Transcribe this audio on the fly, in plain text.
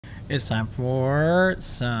It's time for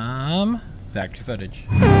some factory footage.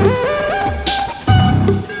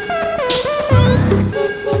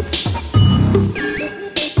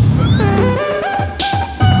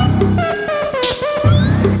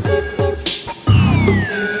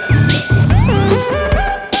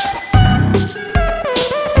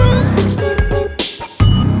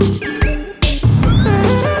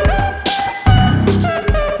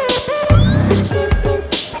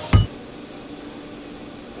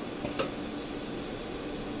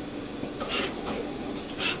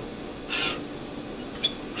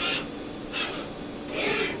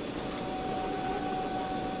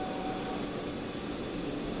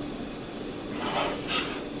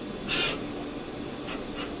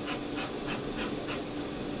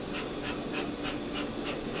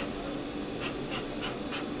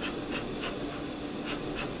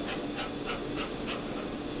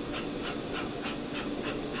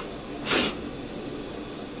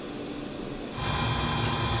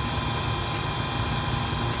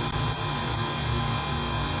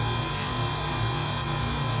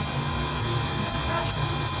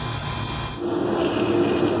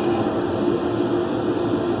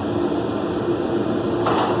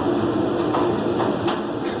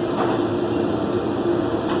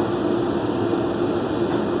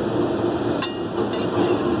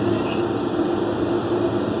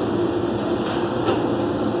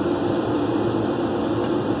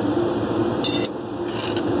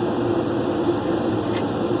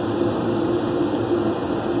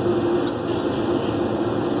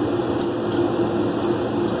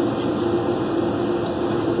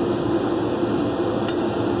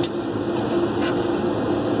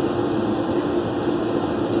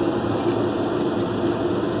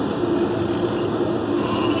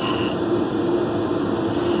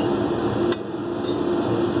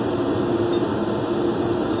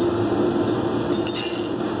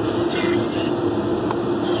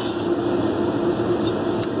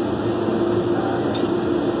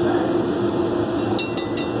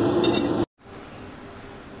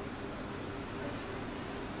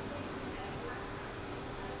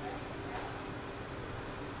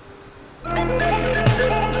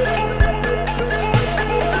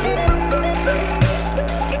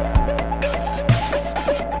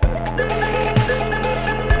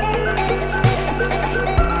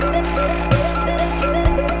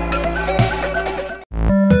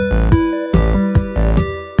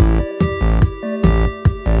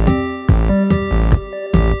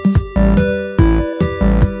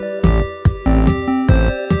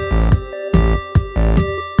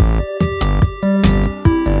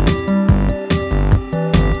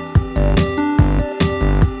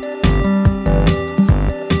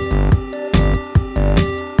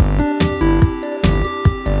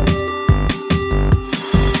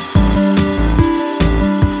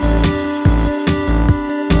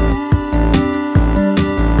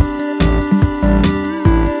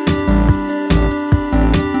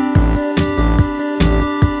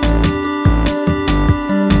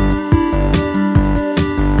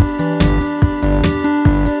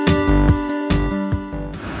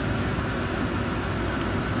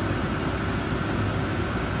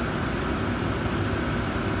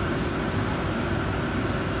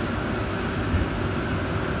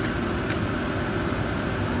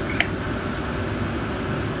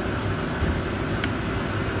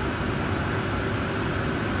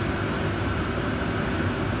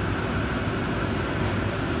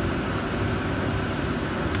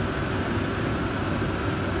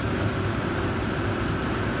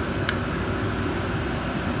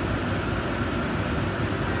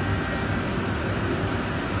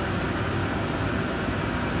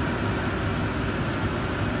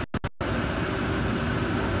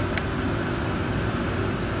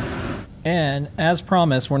 And as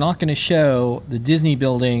promised, we're not going to show the Disney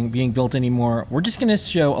building being built anymore. We're just going to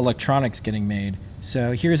show electronics getting made.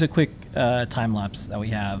 So here's a quick time lapse that we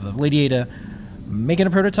have of Lady Ada making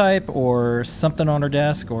a prototype or something on her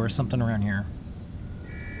desk or something around here.